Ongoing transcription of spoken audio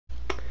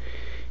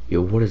Yo,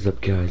 what is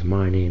up guys?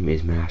 My name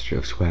is Master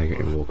of Swagger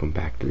and welcome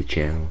back to the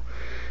channel.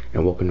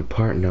 And welcome to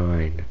part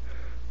 9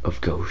 of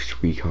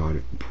Ghost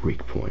Recon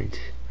Breakpoint.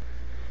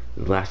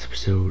 The last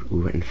episode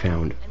we went and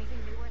found... Anything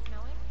new worth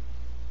knowing?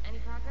 Any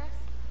progress?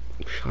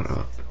 Shut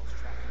up.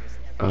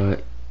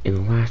 In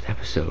the last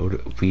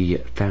episode we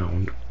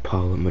found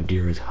Paula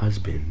Madeira's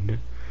husband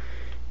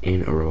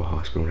in a rural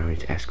hospital. Now we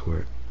need to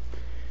escort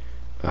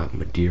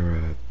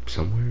Madeira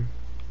somewhere.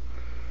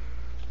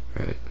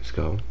 Alright, let's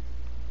go.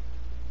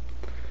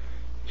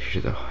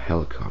 Here's a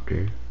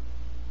helicopter.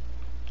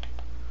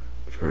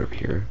 It's right up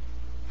here.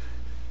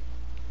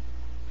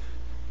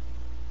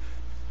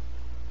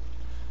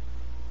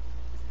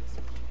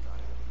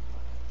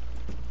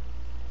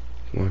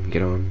 Come on,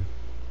 get on.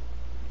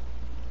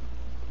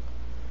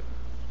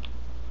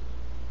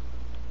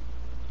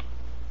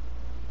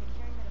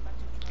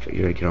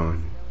 You gotta get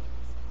on.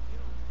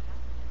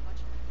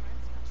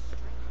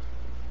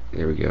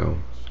 There we go.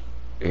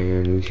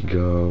 And we should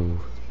go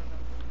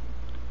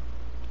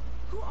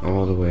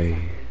all the way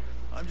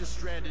I'm just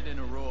stranded in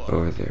Aurora,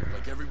 over there.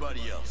 like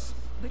everybody else.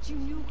 But you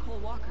knew Cole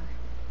Walker.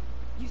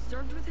 You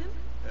served with him?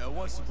 Yeah,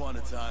 once upon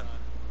a time.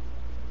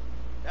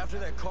 After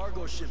that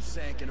cargo ship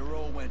sank and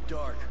Aurora went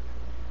dark,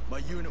 my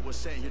unit was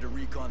sent here to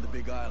recon the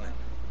Big Island.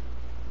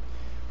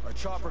 Our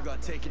chopper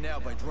got taken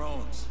out by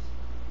drones.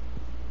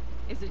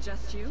 Is it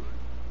just you?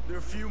 There are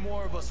a few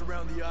more of us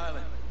around the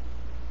island.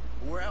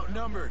 We're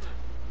outnumbered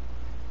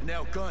and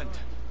outgunned.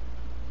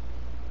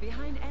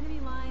 Behind enemy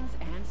lines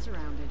and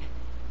surrounded.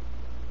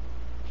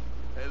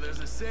 Hey, there's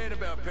a saying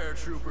about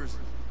paratroopers.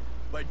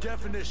 By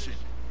definition,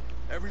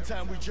 every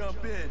time we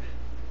jump in,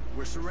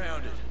 we're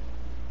surrounded.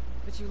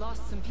 But you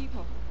lost some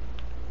people.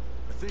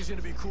 Are things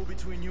gonna be cool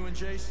between you and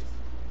Jace?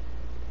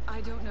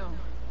 I don't know.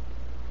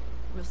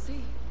 We'll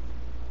see.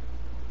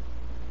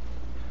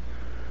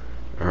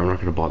 I'm not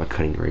gonna bother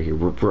cutting right here.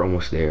 We're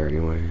almost there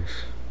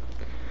anyways.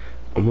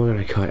 I'm only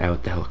gonna cut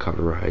out the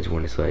helicopter rides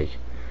when it's like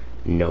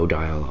no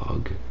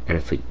dialogue and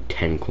it's like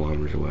 10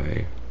 kilometers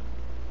away.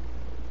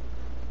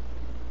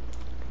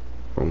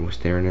 We're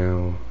almost there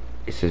now.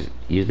 It says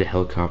use the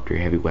helicopter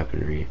heavy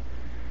weaponry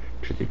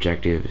to the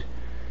objectives.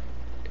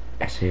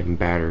 SM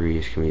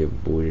batteries can be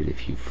avoided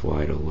if you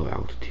fly at a low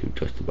altitude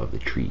just above the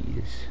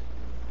trees.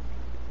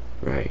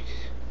 Right.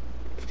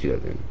 Let's do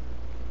that then.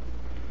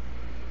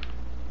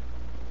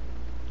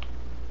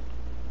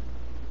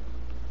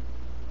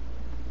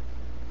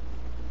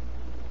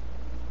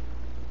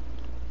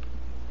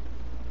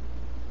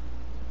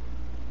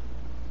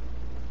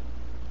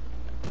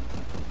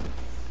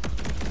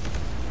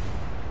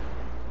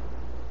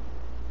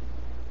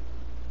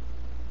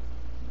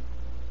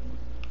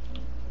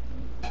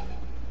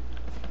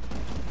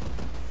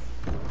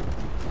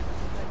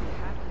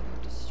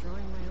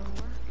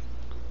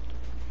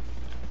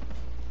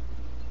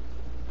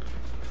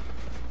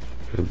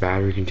 The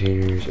battery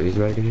containers. Are these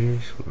battery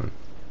containers? Hold on.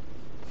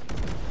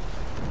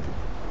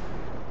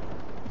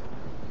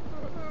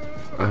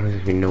 I don't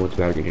exactly know what the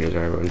battery containers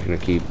are, but I'm just gonna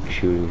keep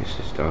shooting this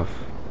stuff.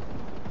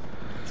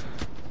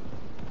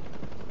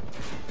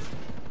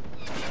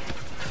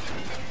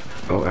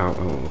 Oh, ow,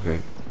 oh, okay.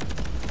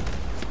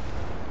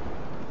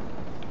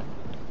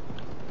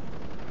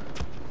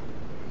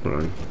 Hold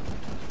on.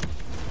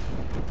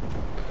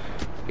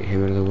 Get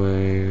him out of the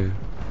way.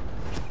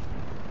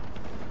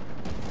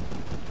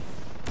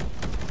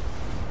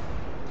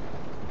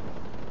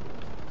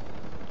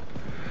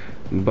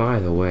 By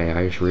the way,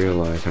 I just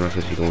realized I'm not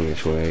supposed to be going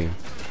this way.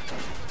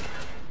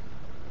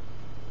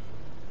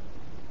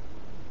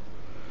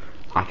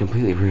 I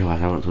completely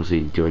realized I'm not supposed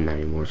to be doing that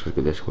anymore, so let's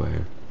go this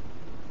way.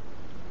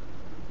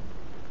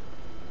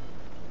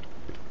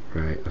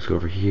 Right, let's go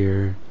over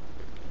here.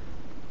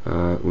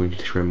 We need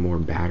to trim more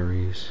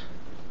batteries.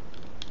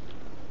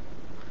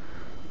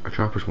 Our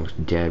chopper's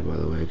almost dead, by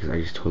the way, because I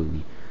just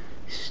totally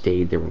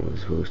stayed there when I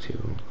was supposed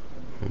to.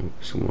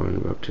 Someone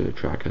about to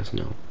track us?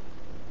 No.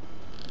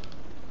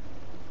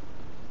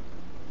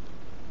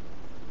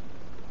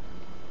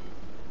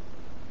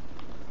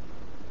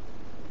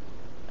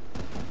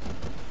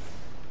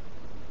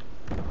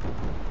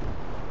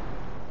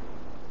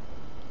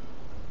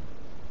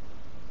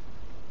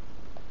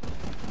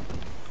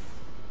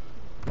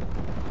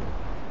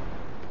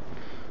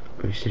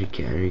 I said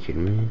again, are you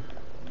kidding me?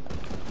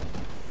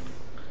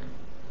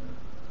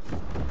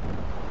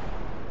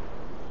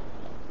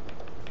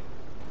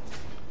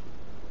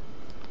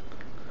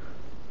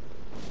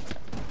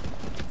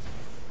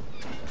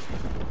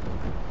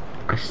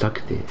 I suck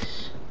at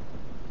this.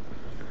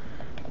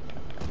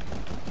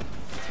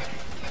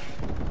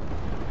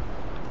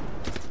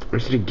 I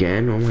said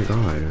again? Oh my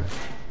god.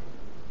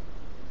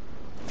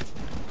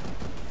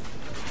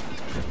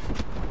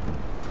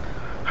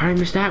 How did I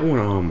miss that one?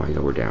 Oh my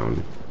god, we're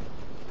down.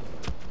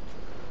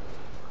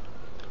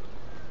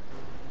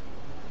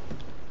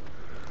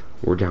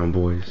 We're down,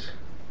 boys.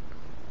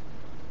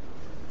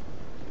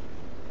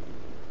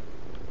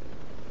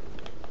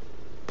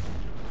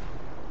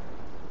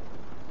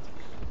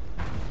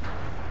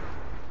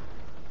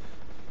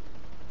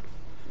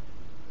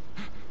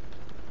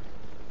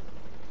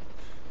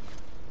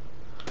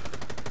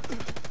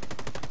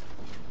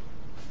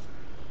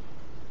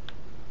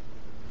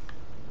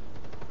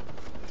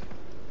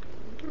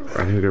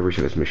 think we're gonna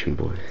restart this mission,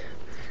 boys.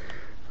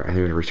 I think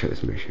we're gonna restart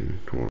this mission.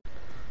 Alright,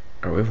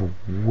 we have a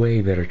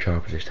way better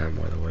chopper this time,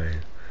 by the way.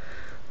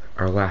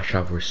 Our last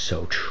chopper was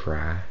so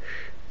trash.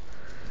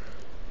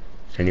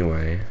 So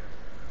anyway,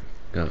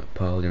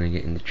 Paul gonna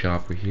get in the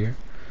chopper here,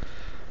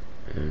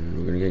 and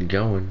we're gonna get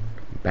going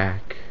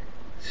back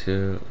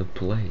to the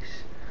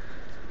place.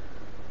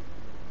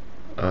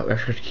 We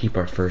actually have to keep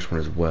our first one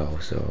as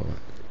well, so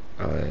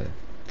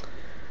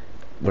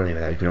whatever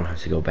that, we don't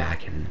have to go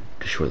back and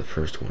destroy the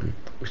first one.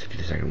 We just have to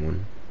do the second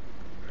one,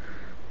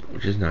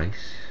 which is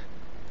nice.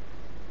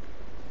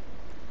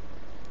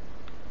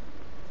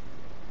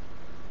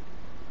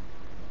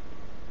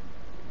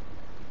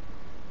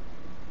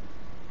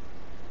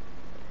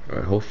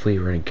 Alright, hopefully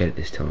we're gonna get it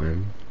this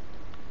time.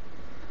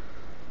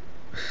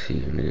 Let's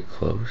see, I'm gonna get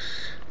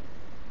close.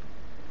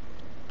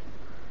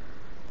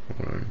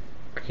 Hold on,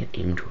 I can't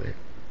aim to it.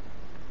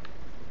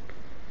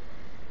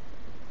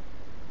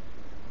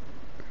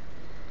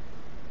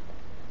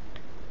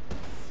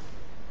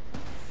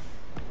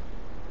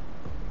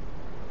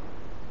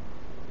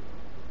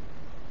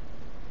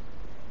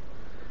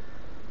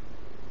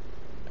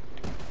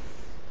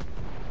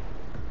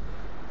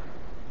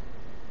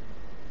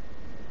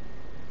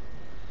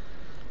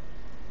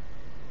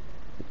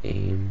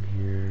 Aim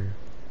here.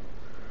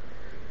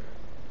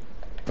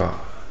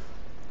 Ah.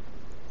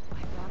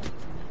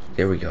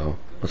 There we go.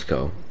 Let's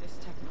go. With this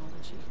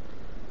technology,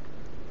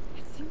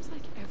 it seems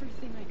like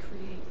everything I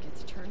create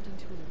gets turned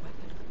into a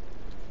weapon.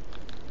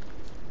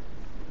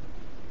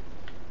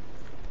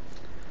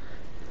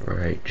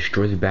 Alright,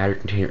 destroy the battery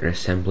container and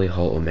assembly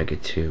hull Omega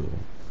 2.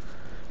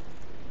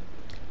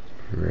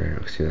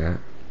 Alright, let's do that.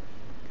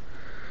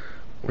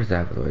 What is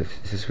that, by the way?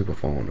 Is this people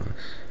following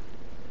us?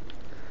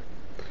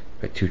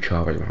 Got 2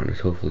 choppers behind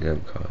us. Hopefully,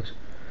 that doesn't cause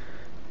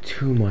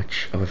too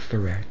much of a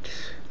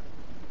threat.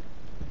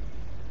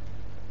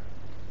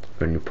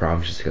 Got a new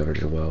province discovered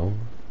as well.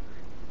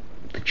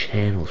 The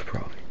Channels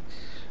province.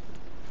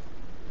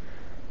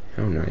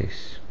 How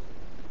nice.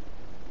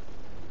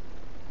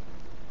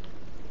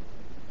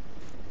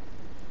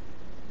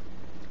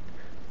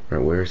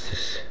 Alright, where's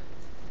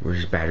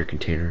this battery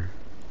container?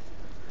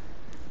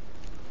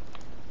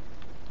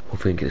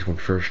 Hopefully I can get this one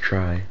first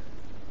try.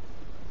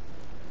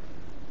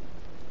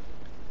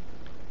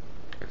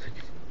 It's like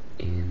it's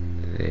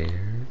in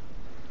there.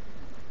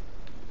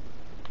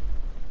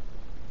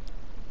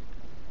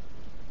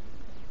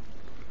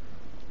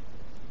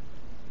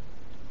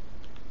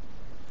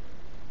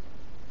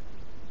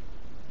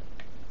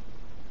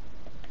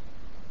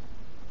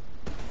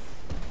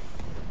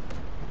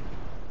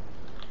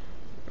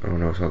 Oh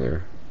no, it's not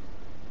there.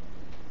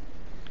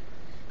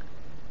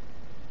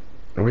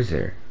 What is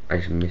there? I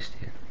just missed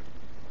it.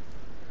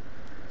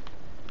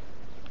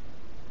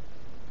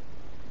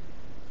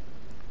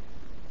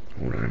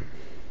 Hold on.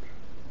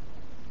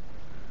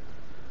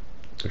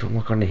 I don't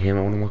look onto him,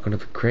 I want to look onto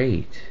the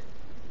crate.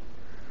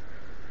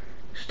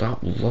 Stop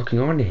looking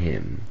onto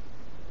him.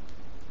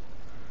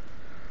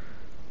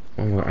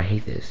 Oh my God, I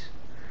hate this.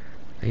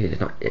 I hate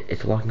it.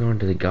 It's locking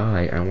onto the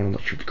guy, and I want to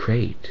let shoot the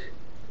crate.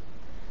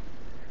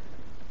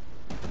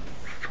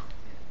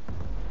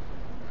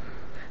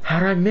 How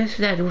did I miss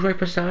that? It was right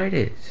beside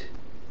it.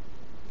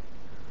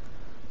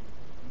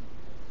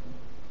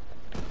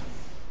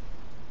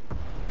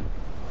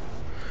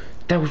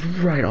 That was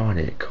right on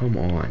it. Come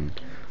on.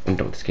 I'm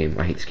done with this game.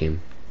 I hate this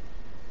game.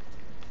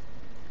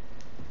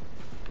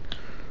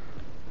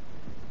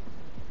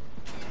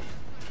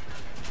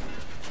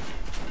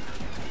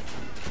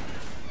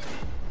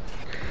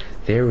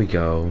 There we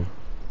go.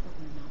 But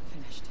we're not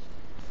finished.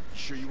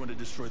 Sure you want to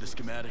destroy the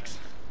schematics?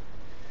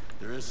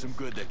 There is some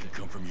good that could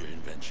come from your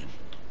invention.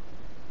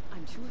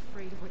 I'm too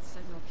afraid of what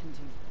Sentinel can do.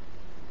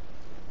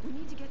 We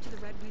need to get to the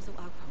Red Weasel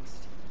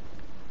outpost.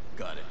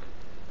 Got it.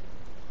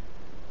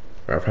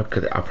 Alright,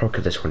 I'll probably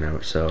cut this one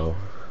out, so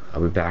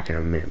I'll be back in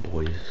a minute,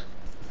 boys.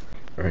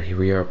 Alright, here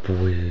we are,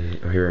 boys.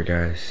 Oh, here we are,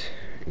 guys.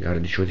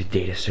 Gotta destroy the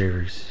data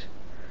servers.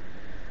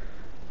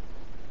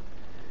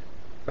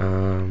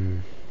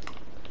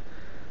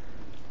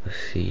 Let's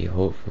see,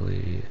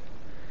 hopefully.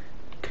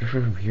 Can I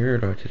destroy from here, or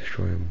do I have to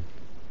destroy him?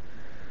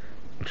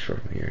 I'll destroy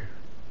from here.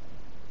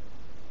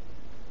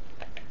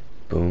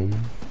 Boom.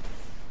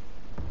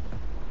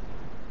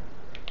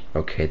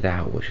 Okay,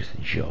 that was just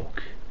a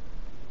joke.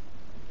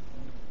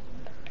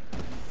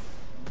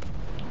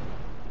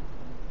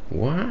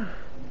 What?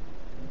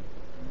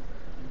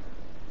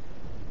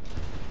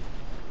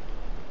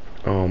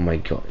 Oh my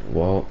God.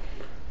 Well,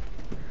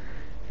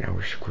 now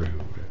we're screwed.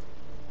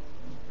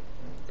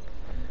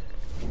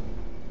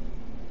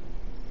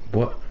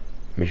 What?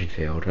 Mission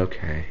failed.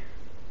 Okay.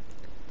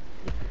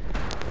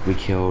 We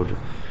killed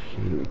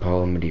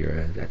Paul and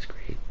Madeira. That's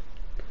great.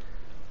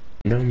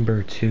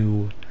 Number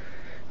 2,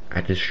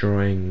 at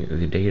destroying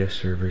the data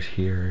servers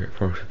here.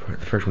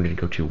 The first one didn't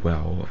go too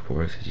well, of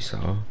course, as you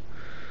saw.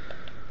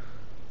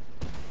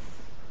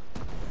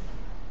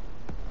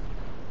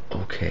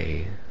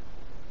 Okay.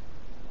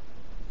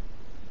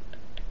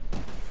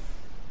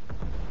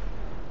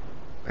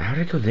 How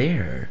did I go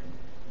there?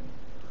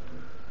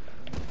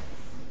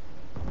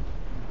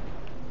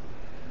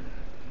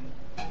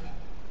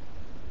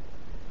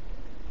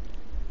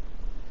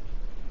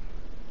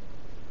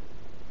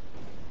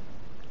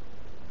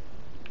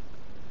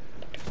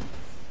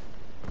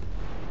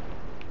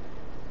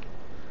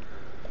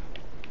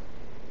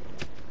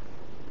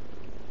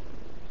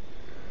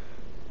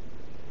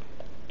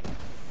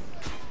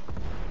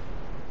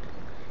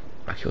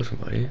 I killed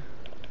somebody.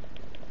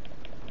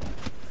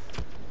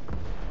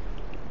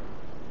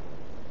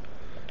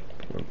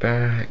 We're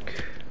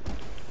back.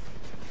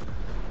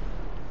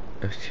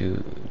 That's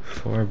too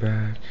far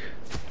back.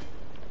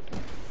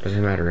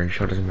 Doesn't matter, and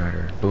shot doesn't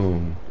matter.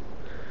 Boom.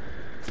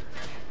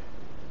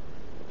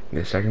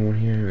 The second one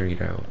here, we're gonna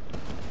get out.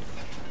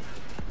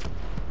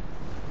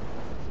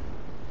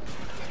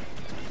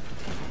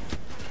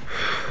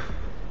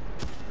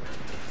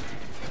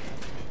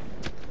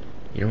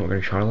 You know what, we're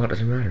gonna shot a lot,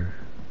 doesn't matter.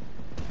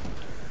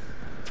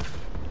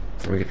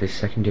 We're gonna get this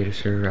second data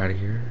server out of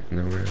here, and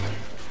then we're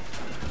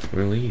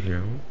gonna leave, you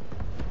know?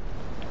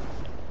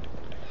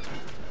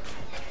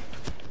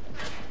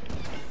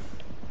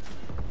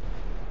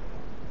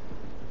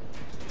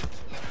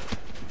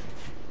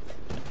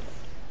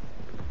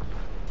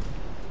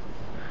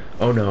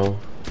 Oh no.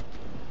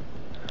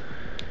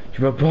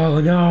 You're my ball,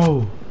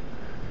 no!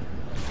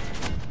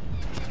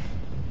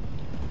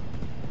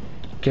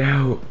 Get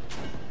out!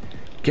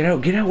 Get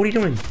out, get out, what are you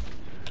doing?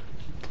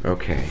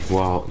 Okay,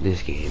 well,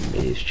 this game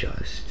is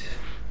just...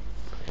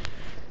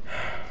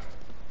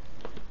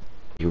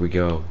 Here we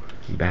go.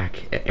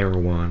 Back at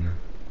Erewhon.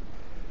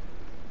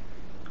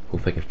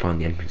 Hope I can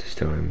find the entrance this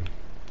time.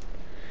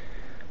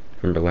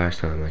 Remember last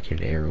time I came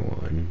to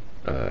Erewhon,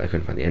 I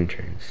couldn't find the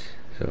entrance,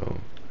 so...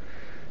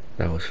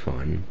 That was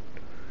fun.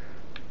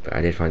 But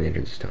I did find the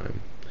entrance this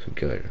time, so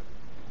good.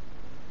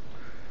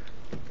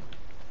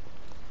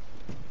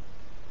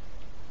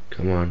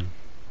 Come on.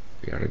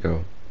 We gotta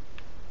go.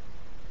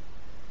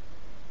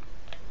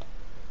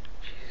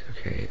 Jeez,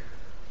 okay.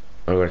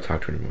 I gotta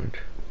talk to her in a moment.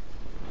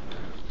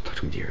 Talk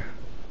to Madeira.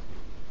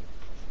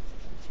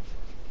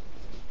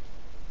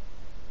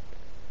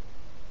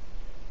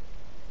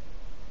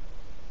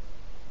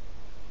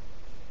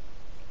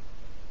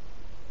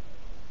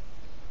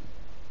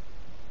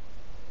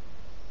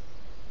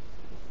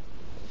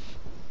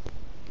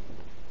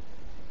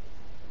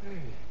 Hey.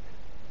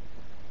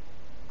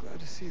 Glad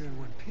to see you in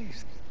one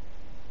piece.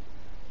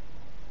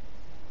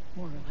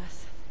 More or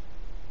less.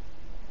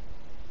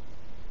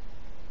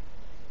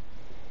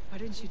 Why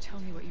didn't you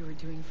tell me what you were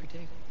doing for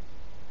Dig?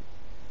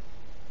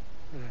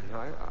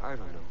 I don't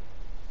know.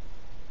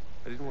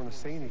 I didn't want to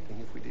say anything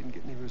if we didn't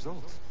get any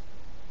results.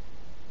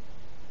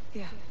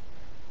 Yeah.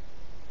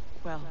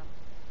 Well,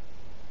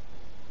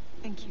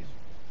 thank you.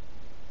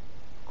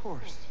 Of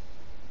course.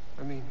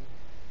 I mean,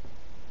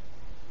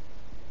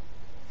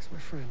 he's my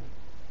friend.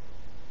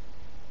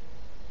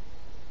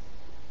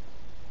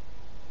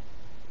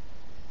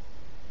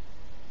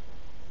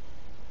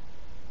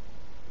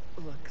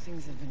 Look,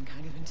 things have been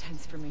kind of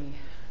intense for me.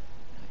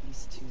 Not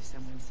used to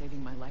someone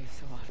saving my life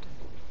so often.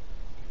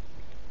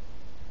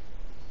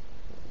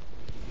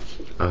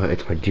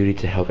 It's my duty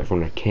to help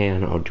everyone I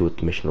can. I'll do what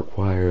the mission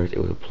requires. It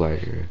was a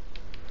pleasure.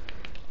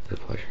 It was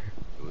a pleasure.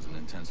 It was an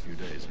intense few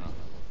days, huh?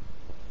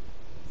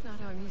 It's not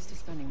how I'm used to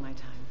spending my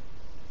time.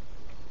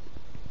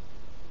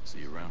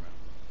 See you around.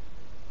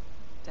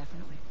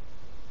 Definitely.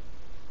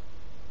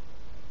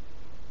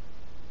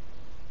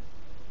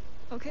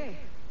 Okay,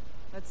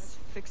 let's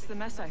fix the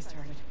mess I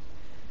started.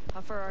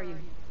 How far are you?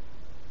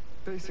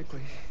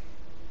 Basically,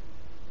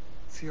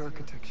 it's the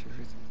architecture.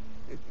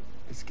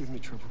 It's giving me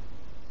trouble.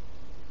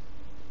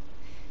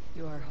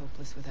 You are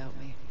hopeless without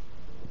me.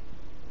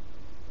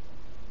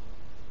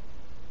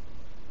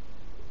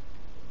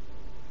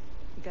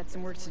 We got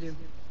some work to do.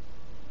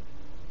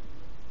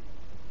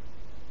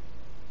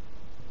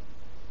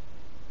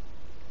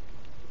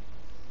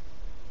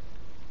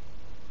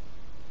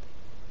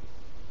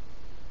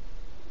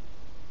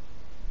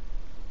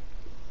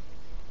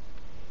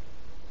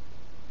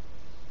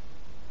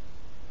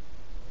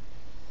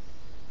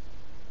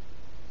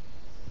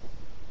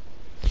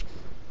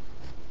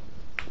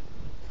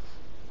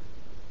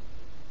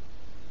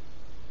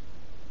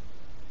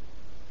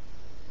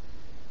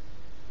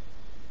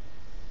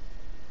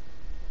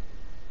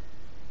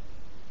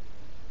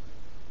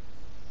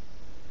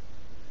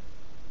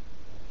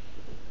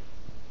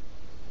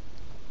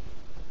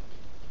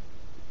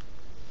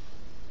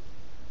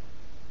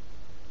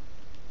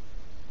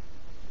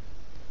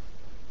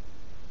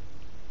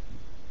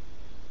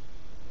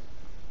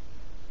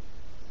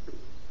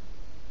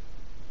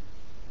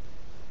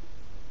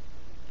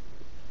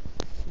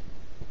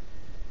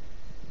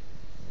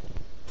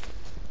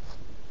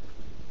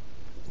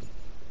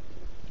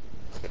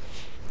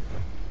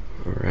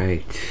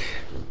 Alright.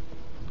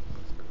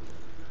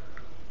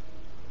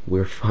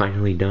 We're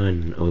finally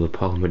done. Oh, the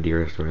Paul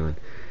Madeira storyline.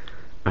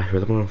 I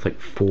heard them on with like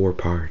 4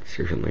 parts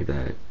or something like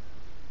that.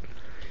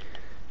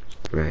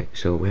 Right,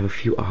 so we have a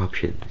few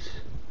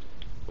options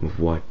of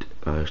what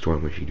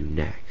storyline we should do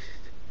next.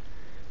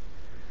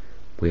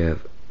 We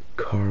have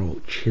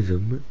Carl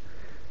Chisholm,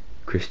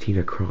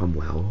 Christina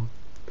Cromwell.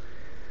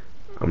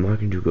 I'm not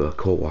gonna do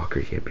Cole Walker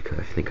yet because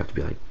I think I have to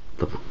be like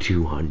level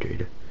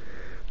 200.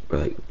 Or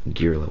like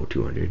gear level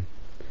 200.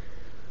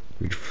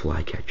 Read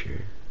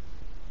Flycatcher.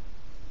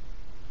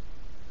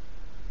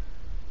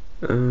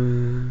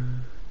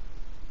 Ooh,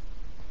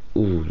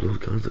 those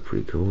guns look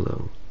pretty cool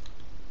though.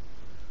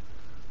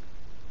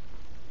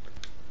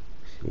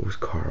 Where's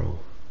Carl?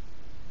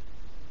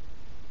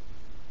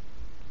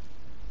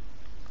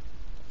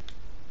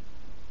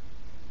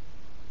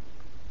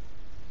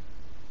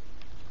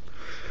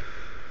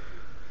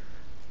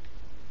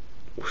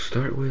 We'll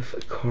start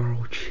with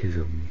Carl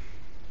Chisholm.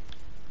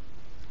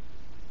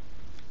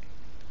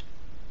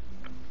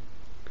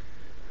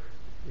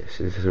 Yes,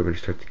 this is where we're going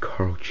to start the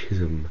Carl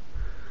Chisholm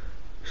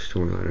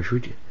storyline. Or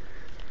should we?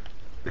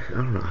 I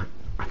don't know.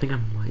 I think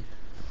I'm like.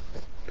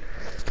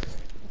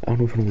 I don't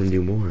know if I want to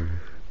do more.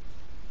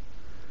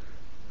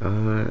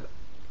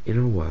 You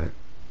know what?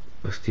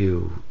 Let's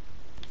do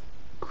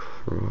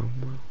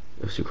Cromwell.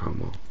 Let's do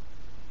Cromwell.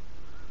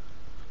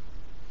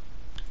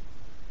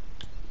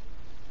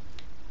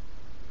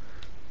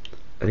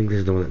 I think this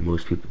is the one that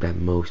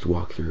most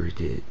walkthroughs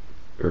did,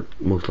 or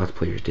most Let's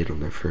Players did on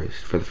their for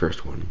the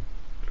first one.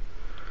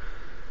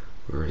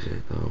 Where is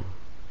it though?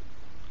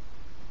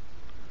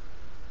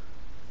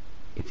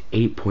 It's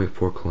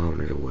 8.4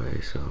 kilometers away,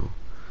 so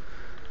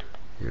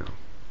you know.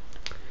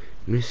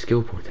 How many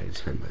skill points I can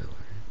spend, by the way?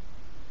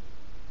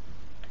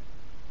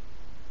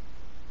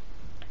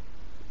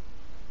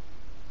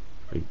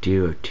 I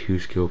do have 2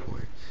 skill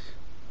points.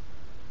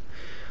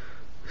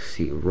 Let's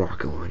see,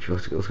 rocket launcher.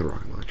 Let's go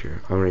rocket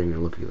launcher. I'm not even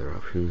gonna look at the other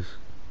options.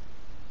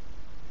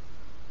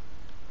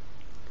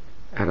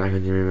 Add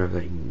icons in the map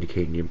that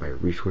indicate nearby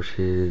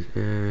resources.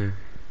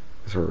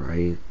 That's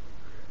alright.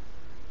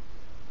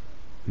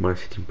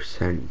 Minus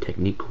 15%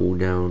 technique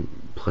cooldown,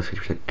 plus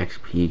 50%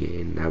 XP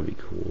gain. That would be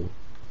cool.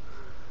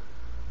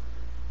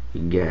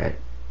 You get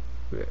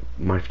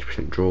minus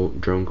 50%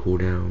 drone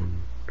cooldown.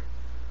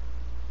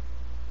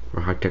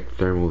 Or high-tech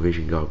thermal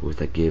vision goggles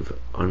that give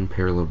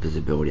unparalleled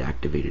visibility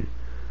activated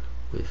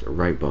with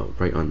right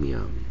on the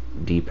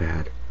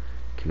D-pad.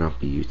 Cannot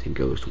be used in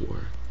Ghost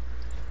War.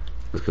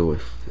 Let's go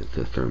with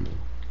the thermal.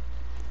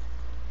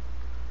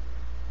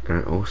 And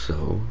I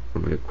also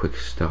want to make a quick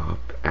stop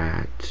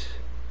at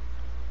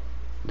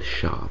the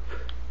shop.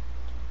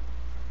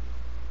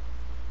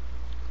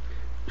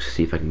 Just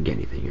see if I can get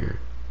anything here.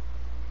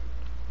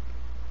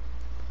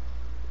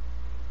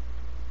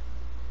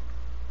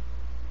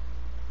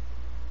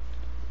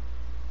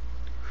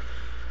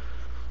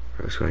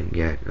 Let's go ahead and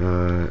get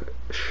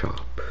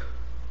shop.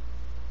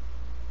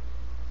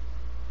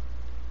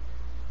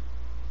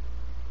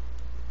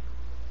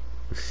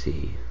 Let's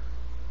see.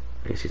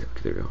 I can see that.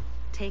 There we go.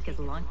 Take as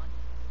long.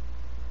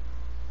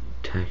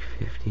 Tech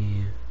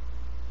 50.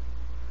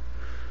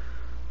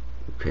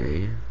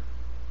 Okay.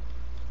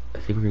 I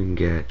think we're gonna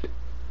get.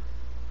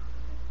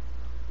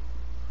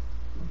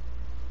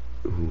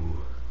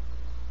 Ooh.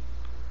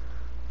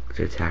 Let's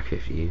get attack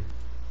 50.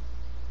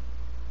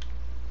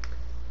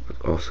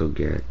 Let's also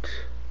get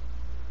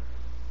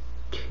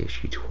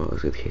KSG-12.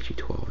 Let's get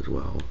KSG-12 as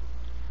well.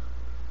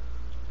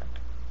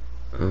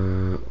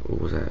 What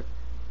was that?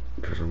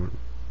 Treasure one?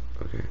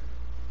 Okay.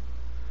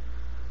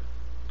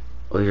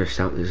 Oh, these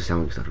are this is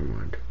sounding stuff. Never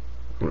mind.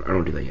 I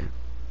don't do that yet.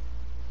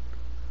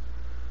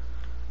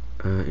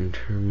 In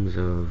terms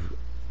of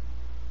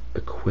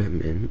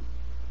equipment,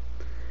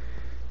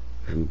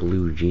 and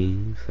blue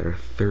jeans that are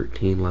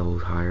 13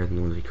 levels higher than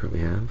the ones we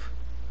currently have.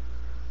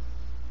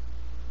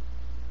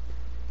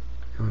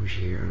 LMG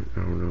here, I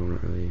don't know,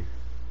 not really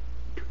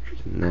too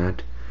interested in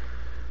that.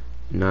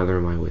 Neither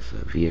am I with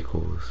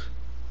vehicles.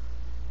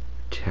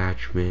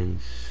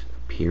 Attachments,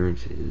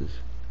 appearances,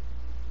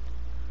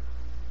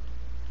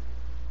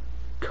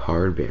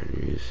 card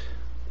banners.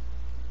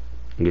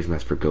 I'm guessing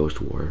that's for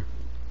Ghost War.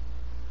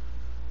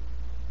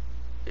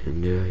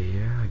 And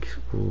yeah, I guess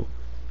we'll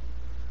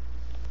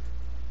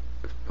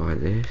let's buy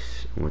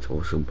this. And let's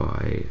also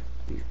buy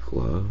these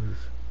gloves.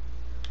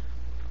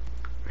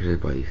 I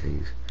should buy these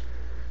things.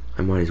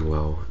 I might as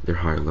well. They're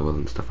higher level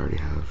than stuff I already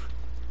have.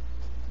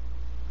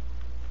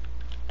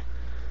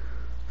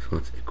 So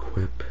let's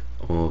equip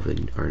all of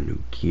our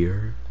new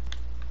gear.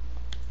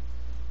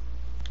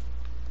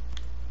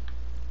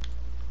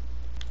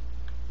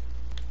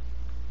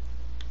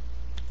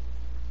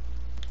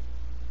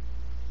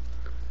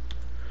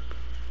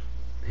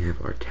 We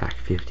have our TAC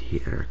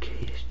 50 and our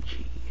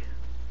KSG.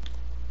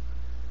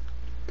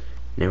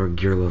 Now our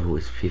gear level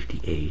is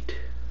 58,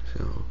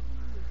 so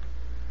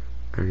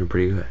I'm doing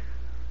pretty good.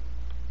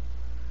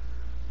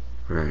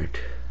 Right.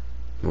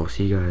 Well,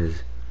 see you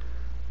guys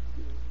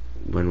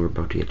when we're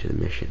about to get to the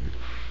mission.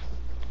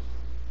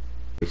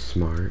 It's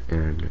smart,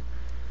 and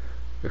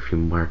if you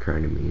mark our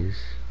enemies,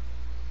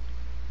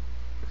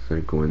 instead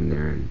of going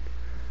there and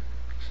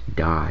just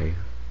die.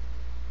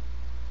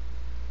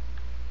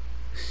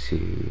 Let's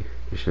see,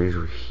 the enemies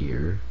were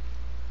here.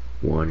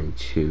 1 and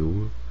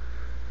 2.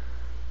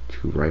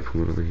 2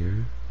 riflemen over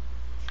here.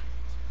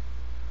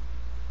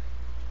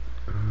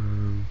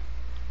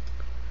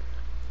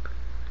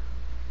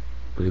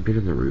 Was it been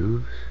on the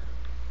roofs?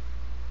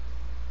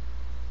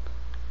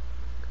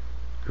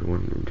 There's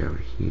one down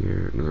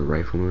here, another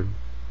rifleman.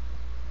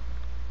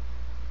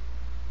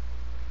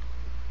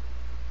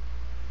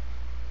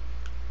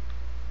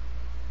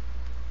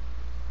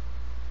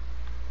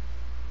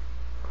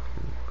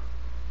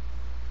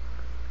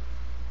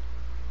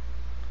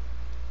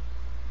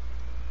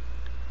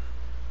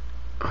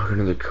 Oh,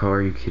 another car,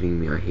 are you kidding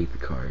me? I hate the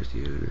cars,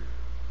 dude.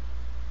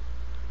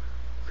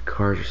 The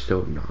cars are so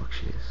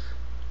obnoxious.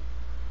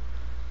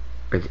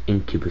 Or the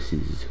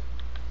incubuses.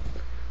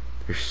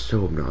 They're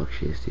so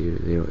obnoxious,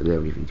 dude. They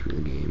don't even do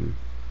the game.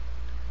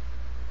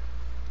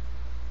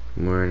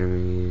 More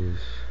enemies.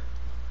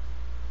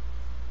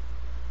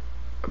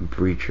 A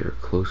breacher,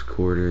 close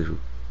quarters.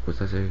 What's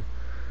that say?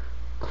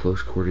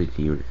 Close quarters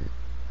unit.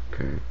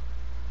 Okay.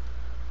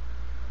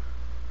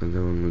 And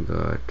then we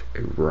got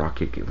a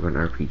rocket, we got an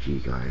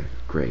RPG guy.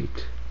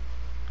 Great.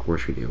 Of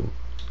course we do.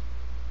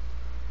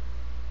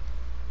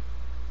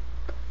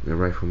 The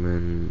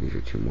rifleman, these are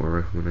two more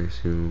riflemen, I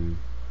assume.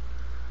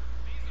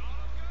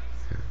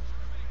 Yeah.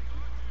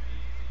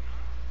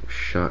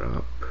 Shut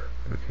up.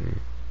 Okay.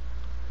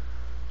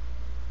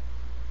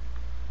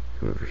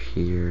 Come over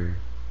here.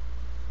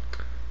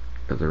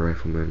 Another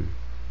rifleman.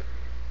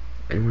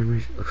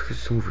 Anyone? Looks like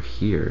there's some over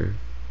here.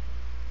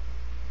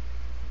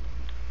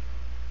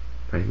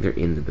 I think they're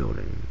in the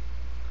building.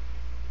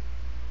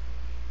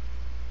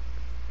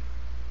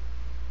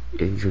 I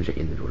think these ones are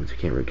in the building, so I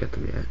can't really get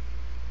them yet.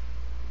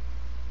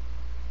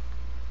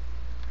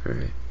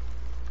 Alright.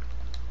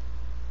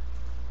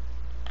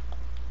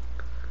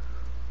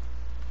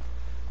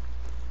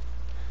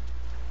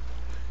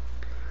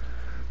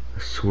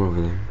 Let's swim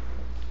over there.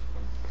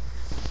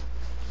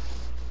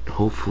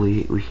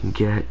 Hopefully we can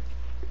get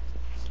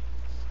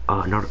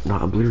not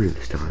obliterated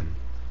this time.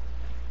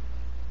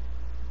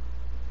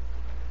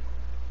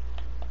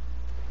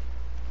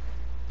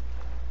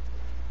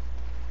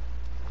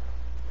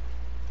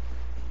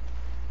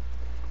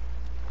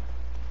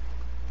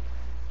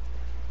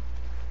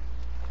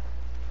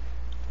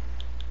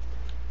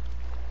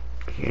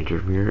 Can't enter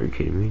from here, are you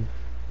kidding me?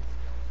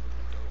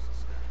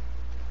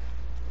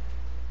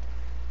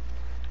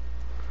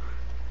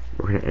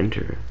 We're gonna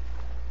enter.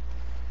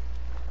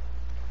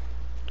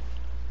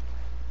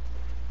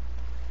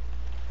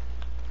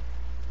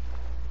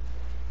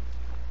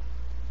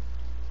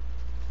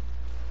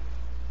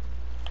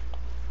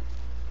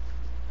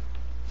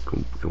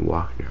 We can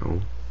walk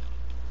now.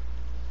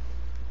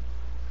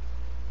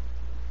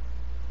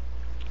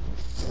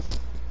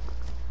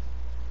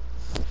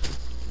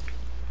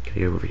 Can I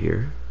get over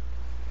here?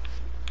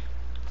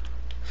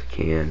 Yes, I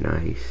can.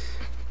 Nice.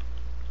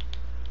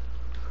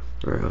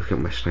 Alright, let's get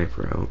my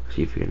sniper out.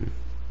 See if we can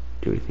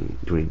do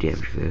any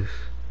damage to this.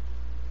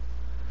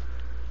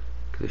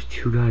 There's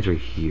two guys right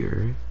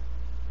here.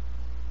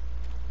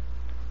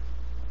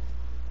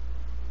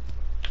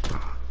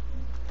 Ah.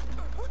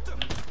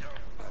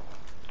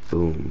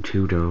 Boom,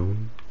 two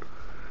down.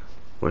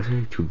 What did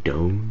I say? Two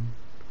down?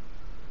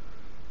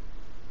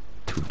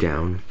 Two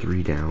down,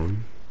 three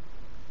down.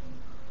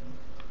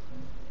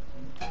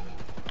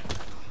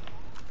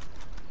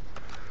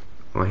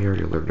 Oh, I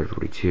already alerted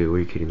everybody too. Are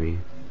you kidding me?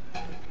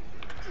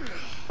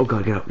 Oh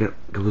god, get up,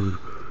 go.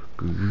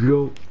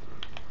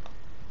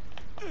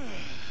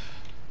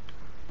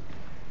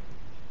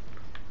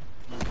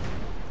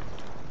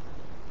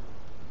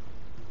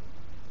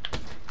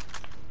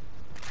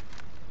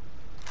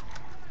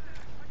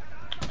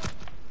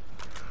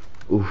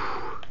 Oof.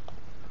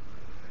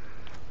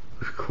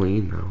 It's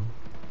clean though.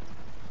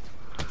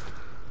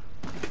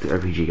 Get the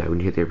RPG guy. We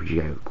need to get the RPG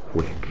guy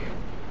quick.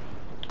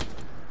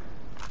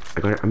 I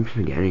got it. I'm just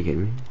again. Are you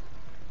kidding me?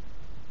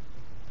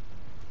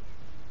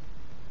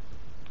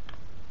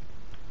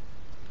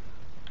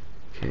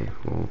 Okay,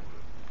 well.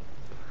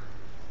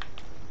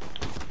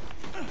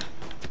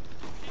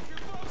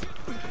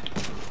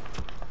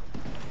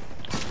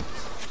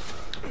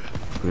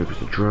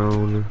 There's a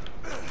drone.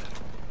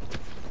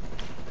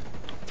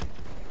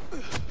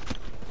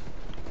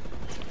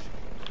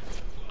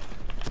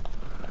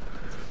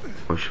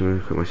 I'm just gonna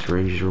put my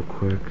syringes real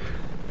quick.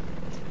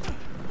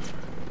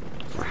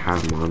 I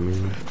have them on me.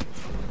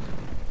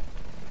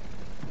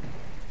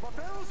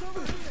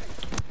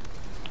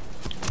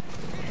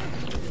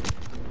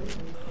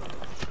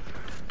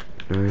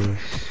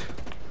 Nice.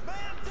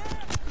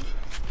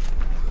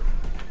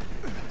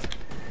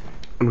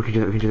 Oh, we can do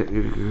that, we can do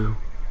that. Go.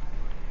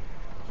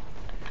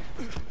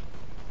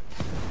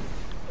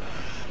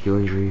 Heal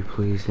injury,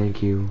 please,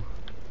 thank you.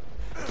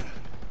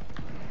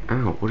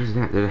 Ow, what is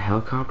that? There's a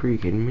helicopter? Are you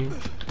kidding me?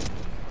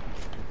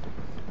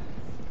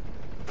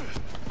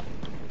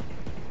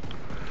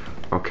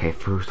 Okay,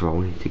 first of all,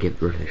 we need to get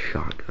rid of the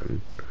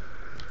shotgun.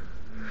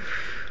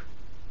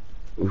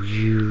 We'll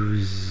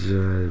use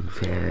the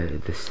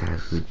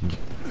SAS,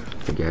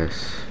 I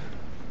guess.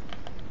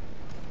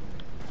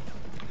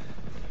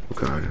 Oh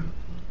god.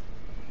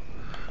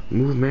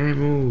 Move, man,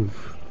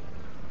 move!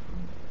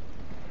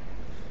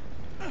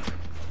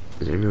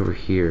 There's an enemy over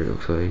here, it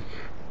looks like.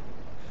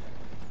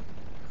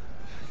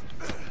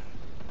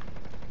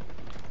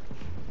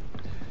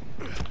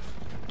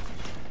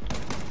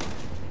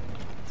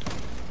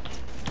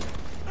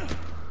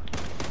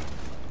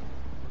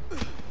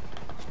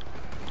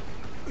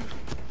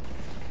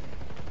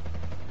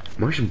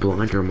 Am I just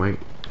blind or am I...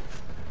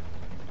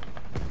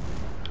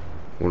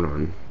 Hold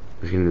on.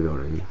 Let's get in the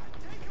building.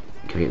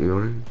 Can I get in the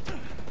building?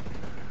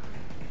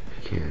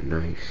 I can,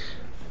 nice.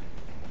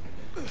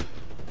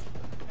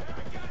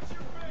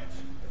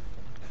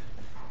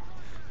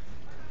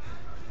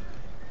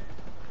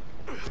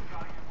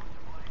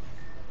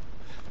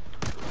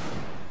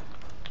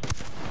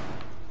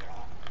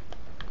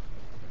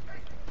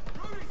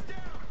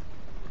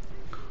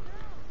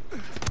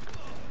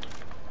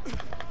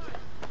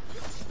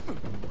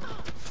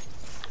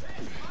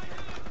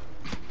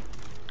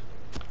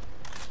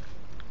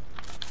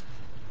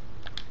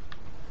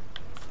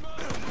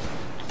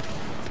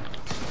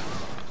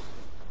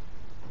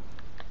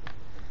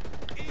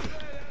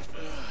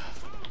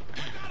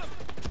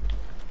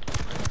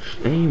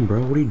 aim,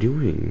 bro. What are you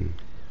doing?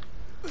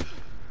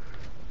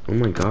 Oh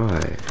my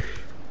gosh.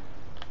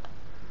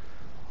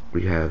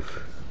 We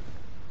have...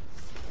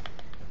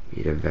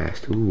 You have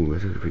vest. Ooh,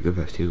 that's a pretty good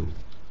vest too.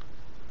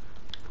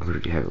 I'll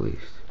let you have at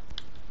least.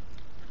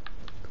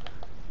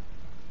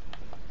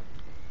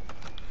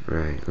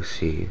 Right, let's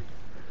see.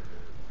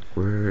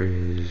 Where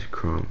is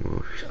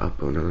Cromwell? She's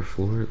up another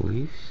floor at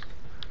least.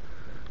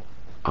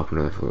 Up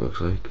another floor,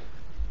 looks like.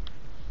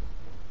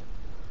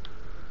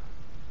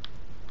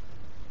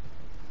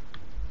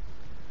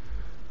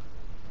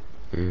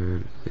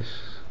 And this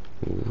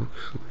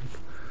looks like...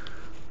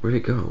 Where'd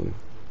it go?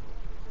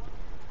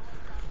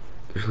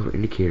 There's a little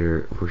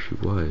indicator of where she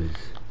was.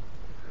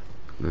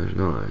 No, there's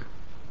not.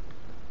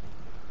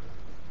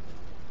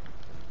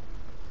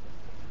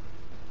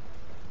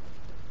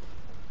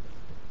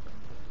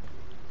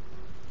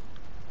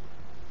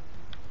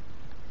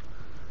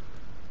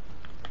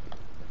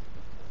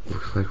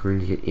 Looks like we're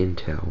gonna get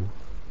intel.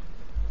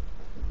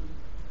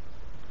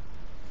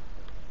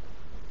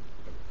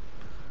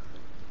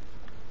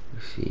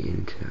 Let's see,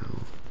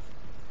 intel.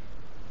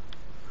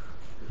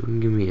 Who can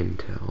give me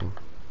intel?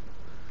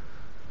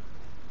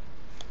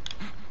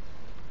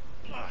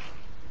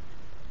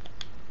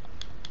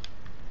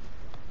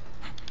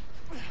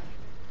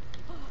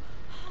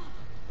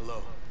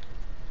 Hello.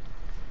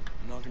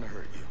 I'm not gonna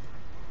hurt you.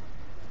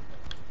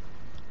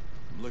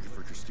 I'm looking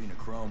for Christina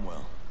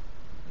Cromwell.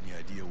 Any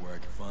idea where I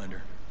can find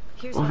her?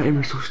 Here's Oh, what that aim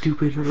is so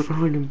stupid. Right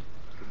behind him.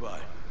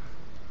 Goodbye.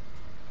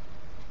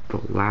 The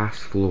last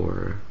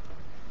floor.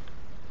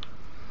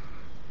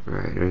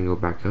 Alright, then go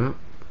back up.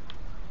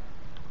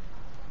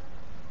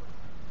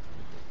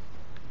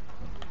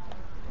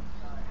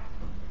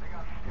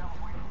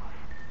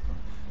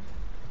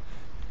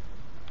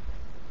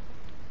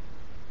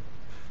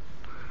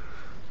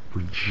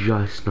 We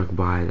just snuck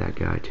by that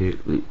guy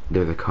too.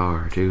 There's a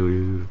car too,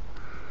 dude.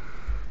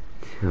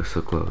 That was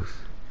so close.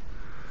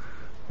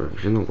 Right,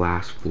 she's on the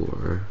last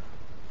floor.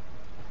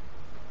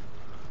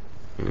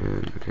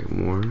 And okay,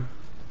 more.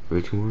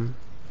 Way two more.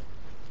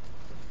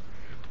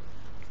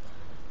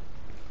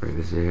 Right,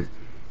 this is it.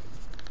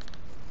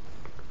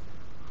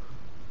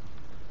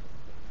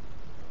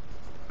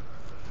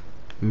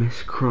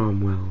 Miss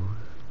Cromwell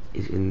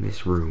is in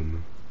this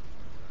room.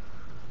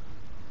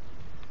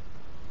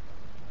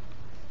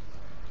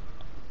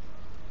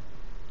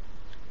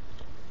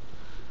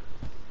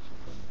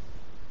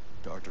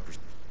 Dr.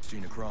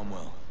 Christina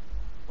Cromwell.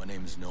 My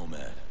name is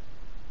Nomad.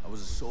 I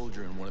was a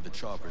soldier in one of the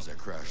choppers that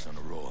crashed on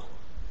Aroa.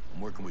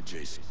 I'm working with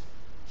Jason.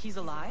 He's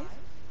alive?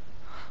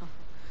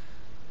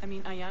 I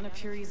mean, Ayana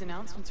Puri's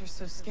announcements are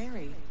so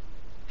scary.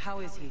 How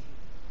is he?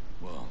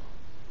 Well,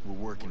 we're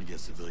working to get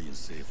civilians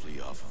safely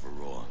off of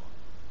Aroa.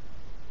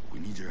 We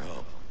need your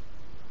help.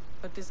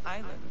 But this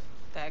island,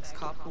 the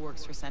ex-cop who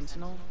works for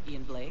Sentinel,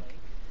 Ian Blake,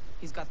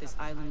 he's got this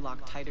island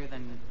locked tighter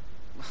than...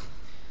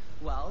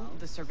 Well,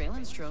 the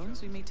surveillance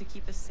drones we made to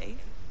keep us safe,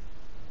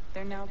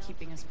 they're now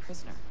keeping us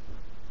prisoner.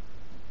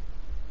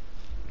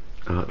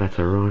 That's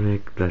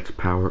ironic. That's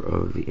power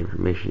of the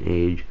information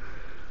age.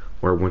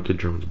 Or weren't the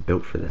drones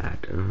built for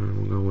that?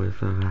 We'll go with,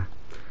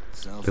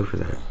 Sounds built for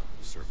like that.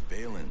 the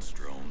surveillance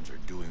drones are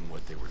doing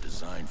what they were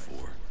designed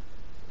for.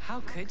 How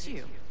could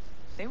you?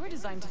 They were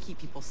designed to keep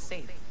people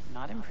safe,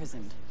 not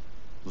imprisoned.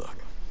 Look,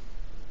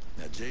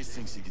 now Jace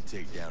thinks he can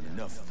take down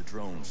enough of the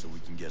drones so we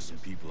can get some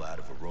people out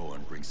of Aroa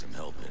and bring some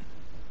help in.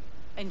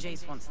 And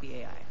Jace wants the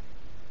AI.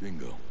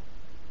 Bingo.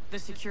 The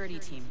security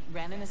team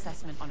ran an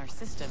assessment on our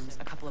systems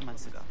a couple of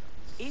months ago.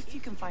 If you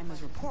can find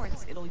those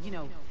reports, it'll, you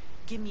know,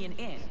 give me an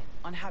in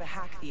on how to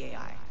hack the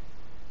AI.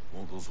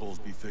 Won't those holes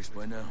be fixed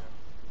by now?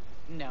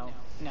 No.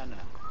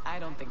 I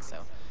don't think so.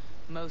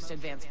 Most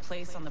advanced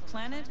place on the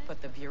planet,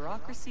 but the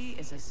bureaucracy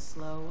is as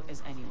slow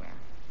as anywhere.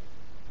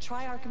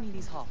 Try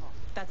Archimedes Hall.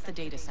 That's the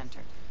data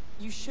center.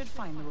 You should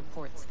find the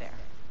reports there.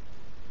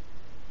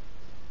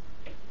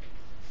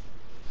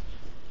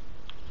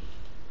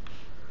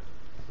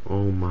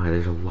 Oh my,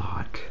 there's a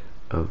lot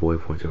of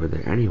waypoints over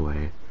there.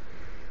 Anyway,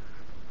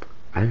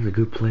 I think it's a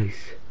good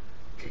place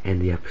to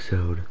end the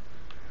episode.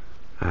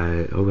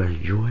 I hope you guys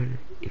enjoyed.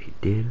 If you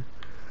did,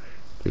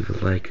 leave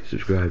a like,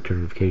 subscribe,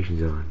 turn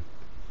notifications on.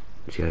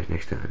 See you guys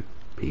next time.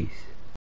 Peace.